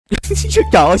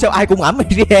Trời ơi, sao ai cũng ẩm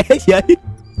Maria vậy?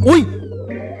 Ui,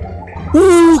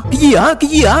 cái gì hả? Cái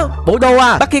gì hả? Bộ đồ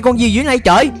à? Bắt cái con gì dưới này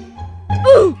trời?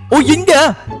 Ui, dính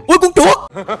kìa. Ui, con chuột.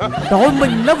 Trời ơi,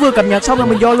 nó vừa cập nhật xong là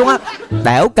mình vô luôn á.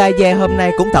 Đảo Kaze hôm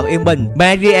nay cũng thật yên bình.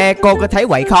 Maria, cô có thấy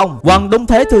vậy không? Vâng, đúng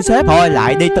thế thưa sếp. Thôi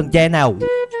lại đi từng che nào.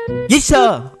 Yes sir.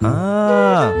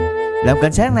 Làm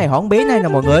cảnh sát này họ không biết này nè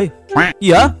mọi người.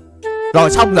 Gì vậy?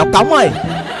 Rồi xong lọt cống rồi.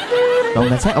 Rồi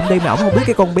cảnh sát ổng đi mà ổng không biết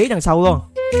cái con bí đằng sau luôn.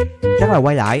 Chắc là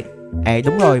quay lại.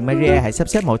 Đúng rồi, Maria hãy sắp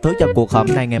xếp mọi thứ cho cuộc họp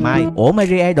này ngày mai. Ủa,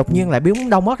 Maria đột nhiên lại biến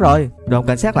đâu mất rồi. Đoàn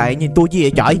cảnh sát lại nhìn tôi gì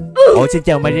vậy trời? Ủa, xin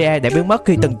chào Maria đã biến mất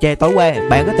khi từng che tối qua.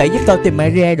 Bạn có thể giúp tôi tìm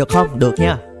Maria được không? Được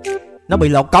nha. Nó bị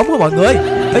lọt cống rồi mọi người.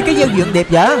 Ê, cái giao diện đẹp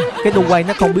vậy? Cái đu quay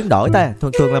nó không biến đổi ta.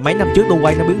 Thường là mấy năm trước đu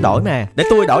quay nó biến đổi mà. Để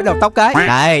tôi đổi đầu tóc cái.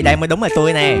 Đây mới đúng là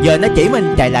tôi nè. Giờ nó chỉ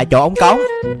mình chạy lại chỗ ống cống.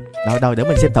 Đâu để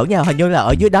mình xem thử nha. Hình như là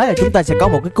ở dưới đó là chúng ta sẽ có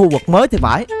một cái khu vực mới thì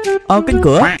phải. Cánh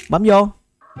cửa, bấm vô.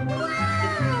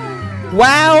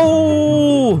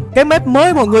 Wow, cái map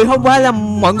mới mọi người. Hôm qua là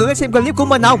mọi người có xem clip của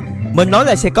mình không? Mình nói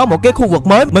là sẽ có một cái khu vực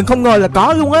mới. Mình không ngờ là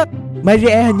có luôn á.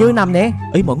 Maria hình như nằm nè.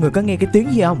 Ý, mọi người có nghe cái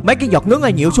tiếng gì không? Mấy cái giọt nước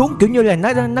này nhiễu xuống kiểu như là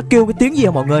nó kêu cái tiếng gì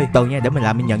không mọi người? Từ nha, để mình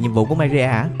làm, mình nhận nhiệm vụ của Maria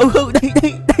hả?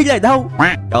 Đây là đâu?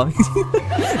 Trời.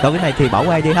 Rồi cái này thì bỏ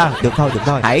qua đi ha. Được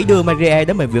thôi. Hãy đưa Maria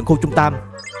đến bệnh viện khu trung tâm.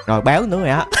 Rồi báo nữa rồi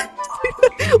hả?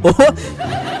 Ủa,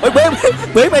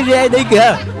 bế Maria đi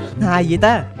kìa. Hai gì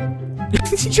ta?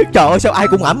 Trời ơi, sao ai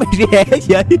cũng ẩm Maria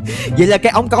vậy? Vậy là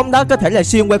cái ống cống đó có thể là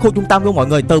xuyên qua khu trung tâm luôn mọi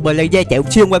người. Từ bờ lê chạy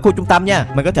xuyên qua khu trung tâm nha.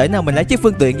 Mình có thể nào mình lấy chiếc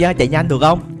phương tiện ra chạy nhanh được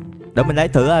không? Để mình lấy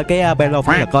thử cái belo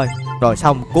phóng lực coi. Rồi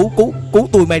xong, cứu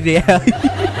tôi Maria.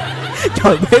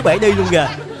 Trời, bế bể đi luôn kìa.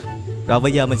 Rồi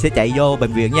bây giờ mình sẽ chạy vô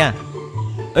bệnh viện nha.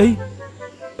 Ê,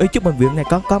 trước bệnh viện này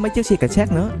có mấy chiếc xe cảnh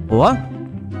sát nữa.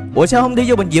 Ủa sao không đi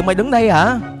vô bệnh viện mà đứng đây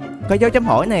hả? Có dấu chấm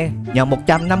hỏi nè. Nhờ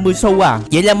 150 xu à?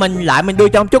 Vậy là mình đưa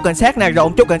cho ông chốt cảnh sát này, rồi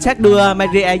ông chốt cảnh sát đưa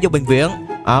Maria vô bệnh viện.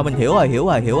 Mình hiểu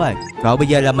rồi. Rồi bây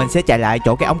giờ là mình sẽ chạy lại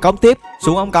chỗ cái ống cống tiếp.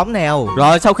 Xuống ống cống nào.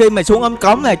 Rồi sau khi mà xuống ống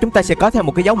cống này chúng ta sẽ có thêm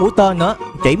một cái dấu mũi tên nữa.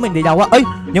 Chỉ mình đi đâu á?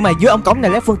 Nhưng mà dưới ống cống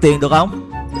này lấy phương tiện được không?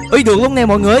 Được luôn nè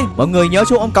mọi người. Mọi người nhớ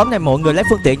xuống ống cống này mọi người lấy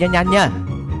phương tiện cho nhanh nha.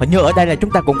 Hình như ở đây là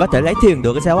chúng ta cũng có thể lấy thuyền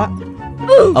được hay sao á.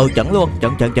 Chuẩn luôn.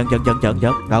 Chuẩn.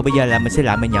 Rồi bây giờ là mình sẽ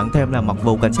lại mình nhận thêm là một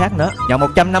vụ cảnh sát nữa. Nhận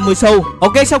 150 xu.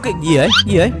 Ok, sau cái gì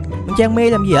vậy? Con Trang mê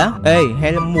làm gì hả?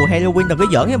 Mùa Halloween đừng có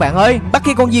giỡn nha bạn ơi. Bắt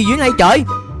cái con gì dưới này trời?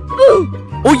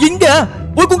 Ui, dính kìa.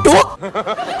 Ui, con chuột.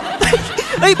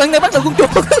 Bạn này bắt được con chuột.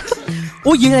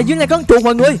 Ui, gì là dưới này có con chuột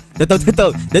mọi người.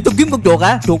 Từ để tôi kiếm con chuột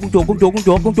hả?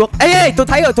 Con chuột. Ê, tôi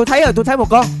thấy một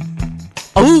con.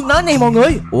 Nó này mọi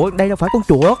người. Ủa, đây đâu phải con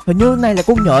chuột. Hình như này là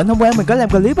con nhện, hôm qua mình có làm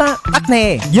clip á. Bắt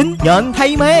nè, dính nhện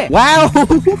thay mê. Wow.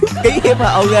 Ký hiệp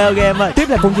à. Ok em ơi. Tiếp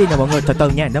là con gì nè mọi người, từ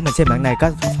nha, để mình xem bạn này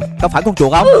có phải con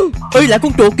chuột không. Lại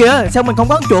con chuột kìa. Sao mình không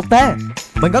có con chuột ta?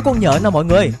 Mình có con nhện nè mọi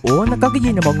người. Ủa, nó có cái gì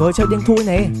nè mọi người, sao đen thui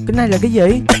nè? Cái này là cái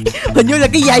gì? Hình như là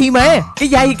cái giày mà.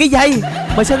 Cái giày.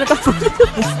 Mà sao nó có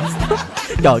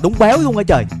trời, đúng béo luôn á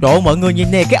trời. Trời ơi, mọi người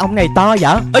nhìn nè, cái ông này to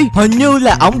vậy. Hình như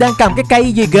là ông đang cầm cái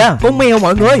cây gì kìa. Con mèo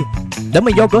mọi người. Để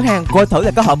mình vô cửa hàng coi thử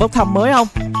là có hộp bốc thăm mới không.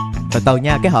 Từ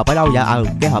nha, cái hộp ở đâu vậy?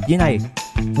 Cái hộp dưới này.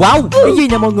 Wow, cái gì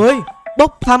nè mọi người?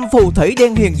 Bốc thăm phù thủy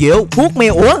đen huyền diệu, cuốc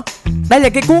mèo. Ủa, đây là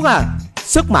cái cuốc à?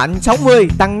 Sức mạnh 60,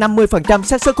 tăng 50%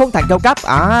 xác suất khốn thành cao cấp.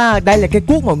 Đây là cái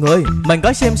cuốc mọi người. Mình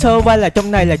có xem sơ qua là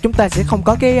trong này là chúng ta sẽ không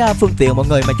có cái phương tiện mọi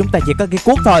người, mà chúng ta chỉ có cái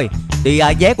cuốc thôi. Thì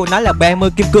giá của nó là 30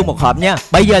 kim cương một hộp nha.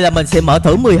 Bây giờ là mình sẽ mở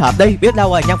thử 10 hộp đi. Biết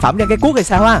đâu nhân phẩm ra cái cuốc hay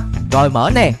sao ha. Rồi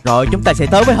mở nè. Rồi chúng ta sẽ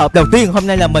tới với hộp đầu tiên. Hôm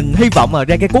nay là mình hy vọng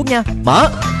ra cái cuốc nha. Mở.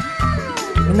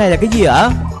 Cái này là cái gì hả?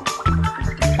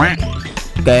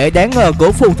 Kệ đáng ngờ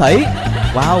của phù thủy.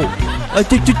 Wow.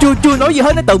 Chưa nói gì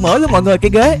hết, nó tự mở luôn mọi người.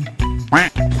 Cái ghế.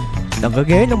 Đừng có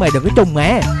ghế nữa mày, đừng có trùng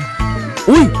mà.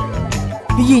 Ui,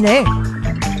 cái gì nè?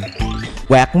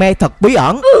 Quạt me thật bí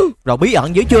ẩn. Rồi bí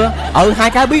ẩn dữ chưa?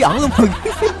 Hai cái bí ẩn luôn.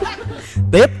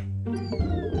 Tiếp.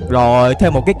 Rồi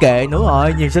thêm một cái kệ nữa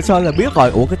rồi. Nhìn sơ là biết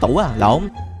rồi. Ủa, cái tủ à? Lộn.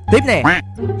 Tiếp nè.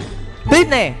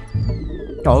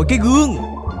 Trời ơi, cái gương.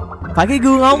 Phải cái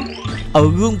gương không?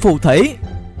 Gương phù thủy.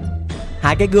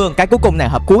 Hai cái gương. Cái cuối cùng này,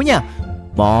 hộp cuối nha.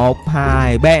 1,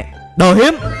 2, 3. Đồ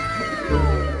hiếm.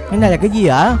 Cái này là cái gì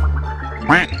hả?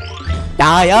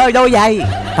 Trời ơi, đôi giày.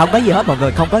 Không có gì hết mọi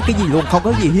người, không có cái gì luôn, không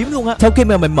có gì hiếm luôn á. Sau khi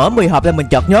mà mình mở 10 hộp là mình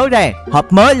chợt nhớ ra,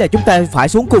 hộp mới là chúng ta phải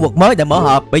xuống khu vực mới để mở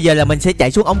hộp. Bây giờ là mình sẽ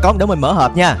chạy xuống ống cống để mình mở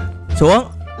hộp nha. Xuống.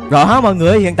 Rồi hả mọi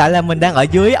người, hiện tại là mình đang ở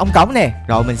dưới ống cống nè.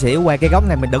 Rồi mình sẽ qua cái góc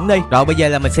này mình đứng đi. Rồi bây giờ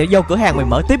là mình sẽ vô cửa hàng mình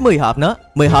mở tiếp 10 hộp nữa.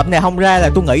 10 hộp này không ra là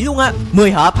tôi nghỉ luôn á.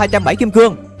 10 hộp 270 kim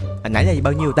cương. Hồi nãy là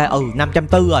bao nhiêu ta?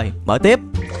 540 rồi. Mở tiếp.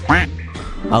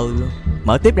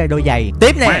 Mở tiếp đây đôi giày.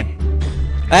 Tiếp nè.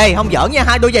 Ê, không giỡn nha,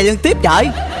 2 đôi giày liên tiếp trời.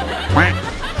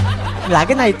 Lại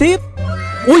cái này tiếp.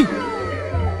 Ui,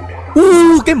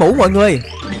 cái mũ mọi người.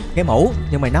 Cái mũ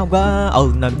nhưng mà nó không có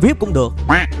nền vip cũng được.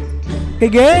 Cái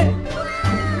ghế.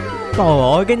 Trời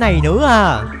ơi, cái này nữa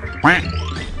à.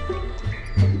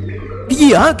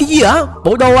 Cái gì hả?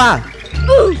 Bộ đồ à?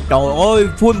 Trời ơi,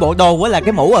 full bộ đồ với lại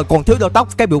cái mũ rồi, còn thiếu đôi tóc,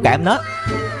 cái biểu cảm nữa.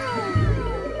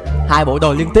 2 bộ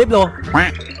đồ liên tiếp luôn.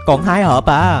 Còn 2 hộp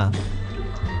à.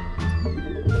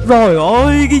 Rồi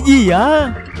ơi, cái gì vậy?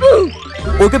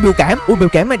 Ui, cái biểu cảm. Ui, biểu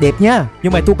cảm này đẹp nha.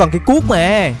 Nhưng mà tôi cần cái cuốc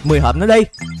mà. 10 hộp nữa đi.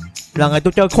 Lần này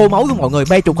tôi chơi khô máu luôn mọi người,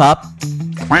 30 hộp.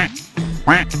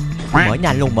 Mở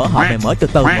nhanh luôn, mở hộp này, mở từ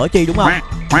từ, mở chi đúng không?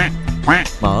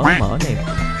 Mở nè.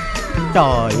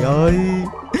 Trời ơi,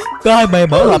 có ai mày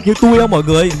mở hộp như tôi không mọi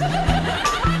người?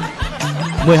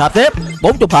 10 hộp tiếp,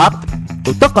 40 hộp.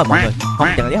 Tôi tức rồi mọi người. Không,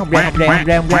 chẳng lẽ không ra.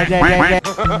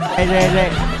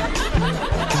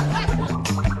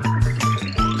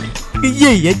 Cái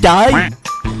gì vậy trời?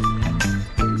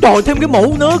 Trời, thêm cái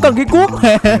mũ nữa, cần cái cuốc.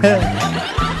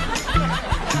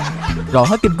 Rồi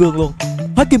hết kim cương luôn.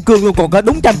 Còn có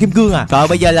đúng 100 kim cương à. Rồi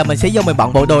bây giờ là mình sẽ vô mình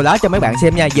bận bộ đồ đó cho mấy bạn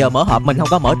xem nha. Giờ mở hộp mình không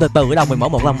có mở từ từ ở đâu, mình mở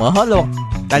một lần mở hết luôn.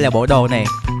 Đây là bộ đồ nè.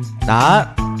 Đó.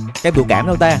 Cái biểu cảm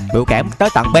đâu ta? Biểu cảm tới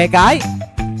tận 3 cái.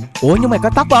 Ủa nhưng mà có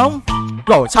tóc không?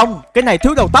 Rồi xong, cái này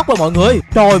thiếu đầu tóc rồi mọi người.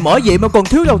 Trời, mở vậy mà còn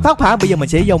thiếu đầu tóc hả? Bây giờ mình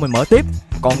sẽ vô mình mở tiếp.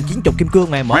 Còn 90 kim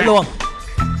cương này, mở luôn.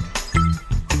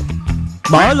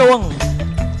 Mở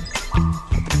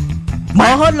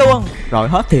hết luôn. Rồi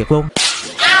hết thiệt luôn.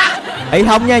 Ý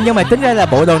không nha, nhưng mà tính ra là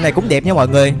bộ đồ này cũng đẹp nha mọi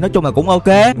người. Nói chung là cũng ok.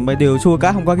 Mà điều xui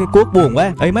cá không có cái cuốc, buồn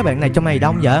quá. Ý mấy bạn này trong này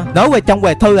đông vậy? Nói về trong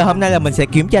quầy thư là hôm nay là mình sẽ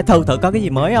kiểm tra thư thử có cái gì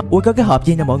mới không. Ui, có cái hộp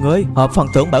gì nè mọi người. Hộp phần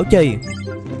thưởng bảo trì.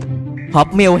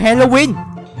 Hộp mèo Halloween.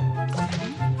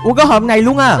 Ui, có hộp này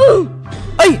luôn à.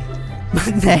 Ê,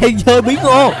 nè chơi biến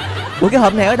ngô. Ui, cái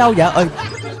hộp này ở đâu vậy? Ơi,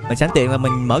 mình sẵn tiện là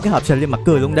mình mở cái hộp sờ lên mặt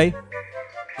cười luôn đi.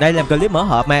 Đây làm clip mở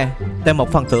hộp mà. Thêm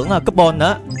một phần thưởng coupon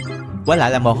nữa. Với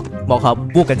lại là một hộp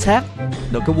vua cảnh sát.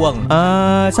 Được cái quần.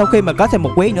 Sau khi mà có thêm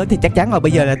một quý nữa thì chắc chắn rồi.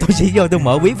 Bây giờ là tôi sẽ vô tôi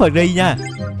mở quý free nha.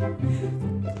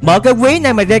 Mở cái quý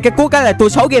này mà ra cái cuốc cái là tôi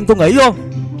xấu game tôi nghỉ luôn.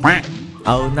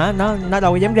 Nó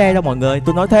đâu có dám ra đâu mọi người.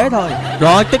 Tôi nói thế thôi.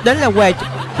 Rồi tiếp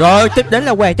đến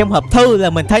là quà trong hộp thư là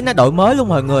mình thấy nó đổi mới luôn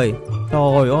mọi người.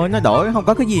 Trời ơi, nó đổi không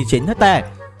có cái gì xịn hết ta.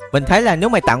 Mình thấy là nếu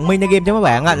mà tặng mini game cho mấy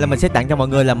bạn là mình sẽ tặng cho mọi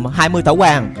người là 20 thỏi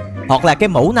vàng, hoặc là cái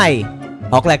mũ này,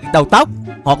 hoặc là đầu tóc,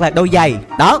 hoặc là đôi giày.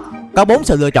 Đó, có 4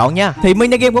 sự lựa chọn nha. Thì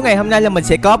mini game của ngày hôm nay là mình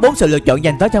sẽ có 4 sự lựa chọn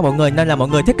dành tới cho mọi người, nên là mọi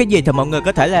người thích cái gì thì mọi người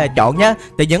có thể là chọn nha.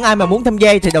 Thì những ai mà muốn tham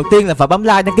gia thì đầu tiên là phải bấm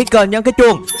like, đăng ký kênh, nhấn cái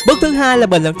chuông. Bước thứ 2 là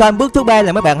bình luận tên. Bước thứ 3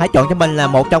 là mấy bạn hãy chọn cho mình là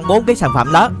một trong 4 cái sản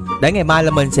phẩm đó, để ngày mai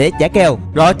là mình sẽ trả kèo.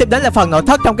 Rồi tiếp đến là phần nội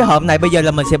thất trong cái hộp này. Bây giờ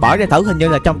là mình sẽ bỏ ra thử, hình như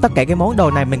là trong tất cả cái món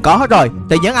đồ này mình có hết rồi.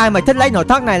 Thì những ai mà thích lấy nội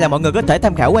thất này là mọi người có thể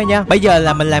tham khảo qua nha. Bây giờ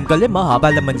là mình làm clip mở hộp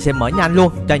là mình sẽ mở nhanh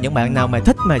luôn cho những bạn nào mà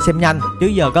thích mà xem nhanh. Chứ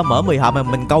giờ có mở 10 hộp mà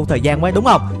mình câu thời gian quá đúng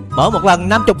không? Mở một lần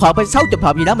 50 hộp hay 60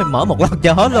 hộp gì đó mình mở một lần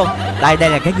cho hết luôn. Đây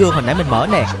là cái gương hồi nãy mình mở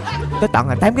nè. Có tận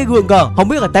là 8 cái gương cơ. Không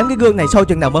biết là 8 cái gương này sôi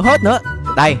chừng nào mới hết nữa.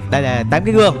 Đây là 8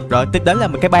 cái gương. Rồi tiếp đến là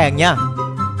một cái bàn nha.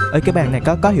 Ê, cái bàn này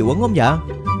có hiệu ứng không vậy?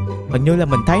 Hình như là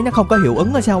mình thấy nó không có hiệu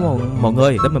ứng ở sao mà mọi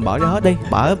người. Để mình bỏ ra hết đi.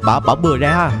 Bỏ bừa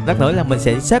ra ha. Lát nữa là mình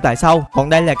sẽ xếp lại sau. Còn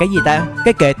đây là cái gì ta?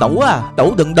 Cái kệ tủ à.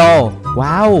 Tủ đựng đồ.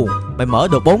 Wow, mình mở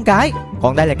được 4 cái.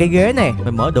 Còn đây là cái ghế nè,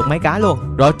 mình mở được mấy cái luôn.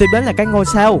 Rồi tiếp đến là cái ngôi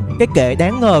sao. Cái kệ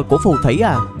đáng ngờ của phù thủy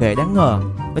à. Kệ đáng ngờ.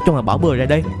 Nói chung là bỏ bừa ra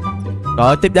đi.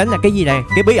 Rồi tiếp đến là cái gì này?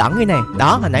 Cái bí ẩn cái này.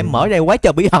 Đó, hồi nãy mở ra quá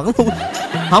trời bí ẩn luôn.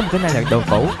 Không, cái này là đồ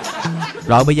cũ.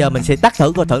 Rồi bây giờ mình sẽ tắt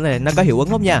thử coi thử này nó có hiệu ứng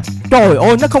không nha. Trời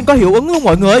ơi, nó không có hiệu ứng luôn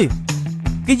mọi người.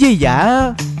 Cái gì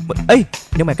vậy? Ê,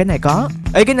 nhưng mà cái này có.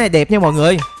 Ê, cái này đẹp nha mọi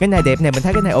người. Cái này đẹp nè, mình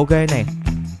thấy cái này ok nè.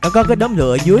 Nó có cái đốm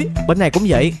lửa ở dưới. Bên này cũng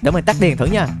vậy. Để mình tắt đèn thử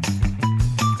nha.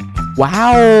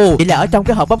 Wow, vậy là ở trong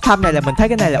cái hộp bốc thăm này là mình thấy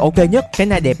cái này là ok nhất. Cái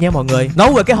này đẹp nha mọi người.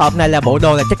 Nói về cái hộp này là bộ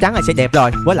đồ là chắc chắn là sẽ đẹp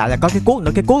rồi. Với lại là có cái cuốc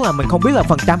nữa. Cái cuốc là mình không biết là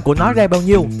phần trăm của nó ra bao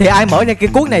nhiêu. Thì ai mở ra cái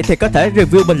cuốc này thì có thể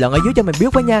review bình luận ở dưới cho mình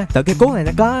biết với nha. Tự cái cuốc này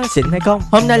nó có xịn hay không.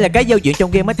 Hôm nay là cái giao diện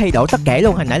trong game mới thay đổi tất cả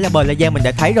luôn. Hồi nãy là bờ la giang mình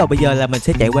đã thấy rồi. Bây giờ là mình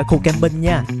sẽ chạy qua khu camping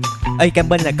nha. Ê,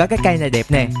 camping là có cái cây này đẹp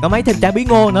nè. Có mấy thêm trái bí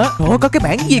ngô nữa. Ủa, có cái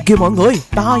bảng gì kìa mọi người.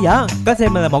 To vậy. Có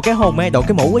xem là một cái hồn me đội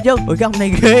cái mũ quá chứ. Ui, cái ông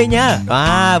này ghê nha.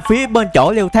 Phía bên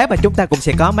chỗ leo tháp mà chúng ta cũng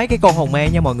sẽ có mấy cái con hồn me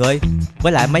nha mọi người.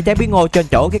 Với lại mấy trái bí ngô trên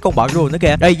chỗ cái con bọ rùa nữa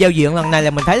kìa. Đây, giao diện lần này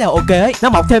là mình thấy là ok ấy. Nó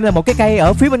mọc thêm là một cái cây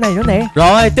ở phía bên này nữa nè.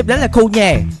 Rồi tiếp đến là khu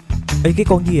nhà. Ê, cái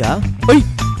con gì hả? Ê,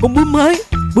 con bướm mới.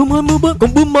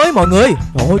 Con bướm mới mọi người.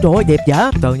 Trời ơi đẹp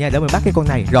vậy. Từ nha, để mình bắt cái con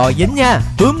này. Rồi dính nha.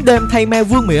 Bướm đêm thay me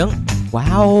vương miệng.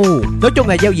 Wow, nói chung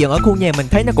là giao diện ở khu nhà mình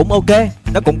thấy nó cũng ok,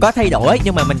 nó cũng có thay đổi,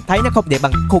 nhưng mà mình thấy nó không đẹp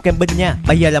bằng khu camping nha.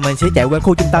 Bây giờ là mình sẽ chạy qua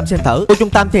khu trung tâm xem thử. Khu trung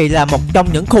tâm thì là một trong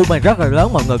những khu mà rất là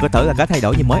lớn, mọi người có thử là có thay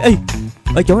đổi gì mới.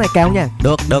 Ở chỗ này cao nha.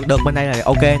 Được bên đây là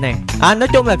ok nè. Nói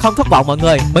chung là không thất vọng mọi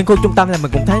người. Bên khu trung tâm là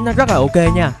mình cũng thấy nó rất là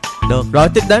ok nha. Được rồi,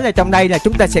 tiếp đến là trong đây là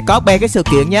chúng ta sẽ có 3 cái sự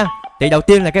kiện nha. Thì đầu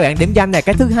tiên là các bạn điểm danh này,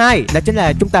 cái thứ hai đó chính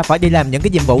là chúng ta phải đi làm những cái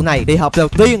nhiệm vụ này. Thì hộp đầu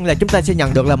tiên là chúng ta sẽ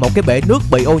nhận được là một cái bể nước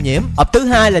bị ô nhiễm. Hộp thứ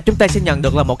hai là chúng ta sẽ nhận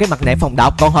được là một cái mặt nạ phòng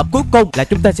độc. Còn hộp cuối cùng là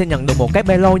chúng ta sẽ nhận được một cái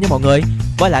ba lô nha mọi người.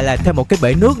 Với lại là thêm một cái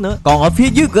bể nước nữa. Còn ở phía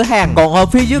dưới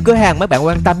cửa hàng mấy bạn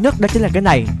quan tâm nhất đó chính là cái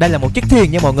này. Đây là một chiếc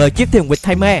thuyền nha mọi người, chiếc thuyền vịt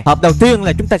thay me. Hộp đầu tiên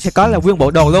là chúng ta sẽ có là nguyên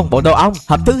bộ đồ luôn, bộ đồ ong.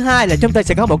 Hộp thứ hai là chúng ta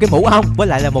sẽ có một cái mũ ong với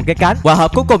lại là một cái cánh. Và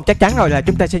hộp cuối cùng chắc chắn rồi là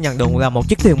chúng ta sẽ nhận được là một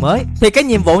chiếc thuyền mới. Thì cái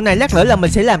nhiệm vụ này lát nữa là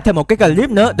mình sẽ làm thêm một cái clip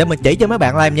nữa để mình chỉ cho mấy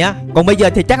bạn làm nha. Còn bây giờ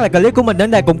thì chắc là clip của mình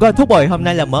đến đây cũng có thúc rồi. Hôm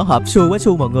nay là mở hộp xui quá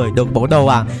xui mọi người, được bộ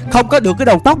đồ không có được cái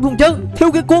đầu tóc luôn chứ,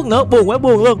 thiếu cái cuốc nữa, buồn quá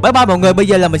buồn luôn. Bye bye mọi người, bây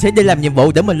giờ là mình sẽ đi làm nhiệm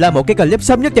vụ để mình lên một cái clip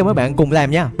sớm nhất cho mấy bạn cùng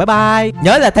làm nha. Bye bye,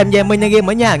 nhớ là tham gia mini game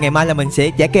ở nhà, ngày mai là mình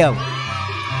sẽ trả kèo.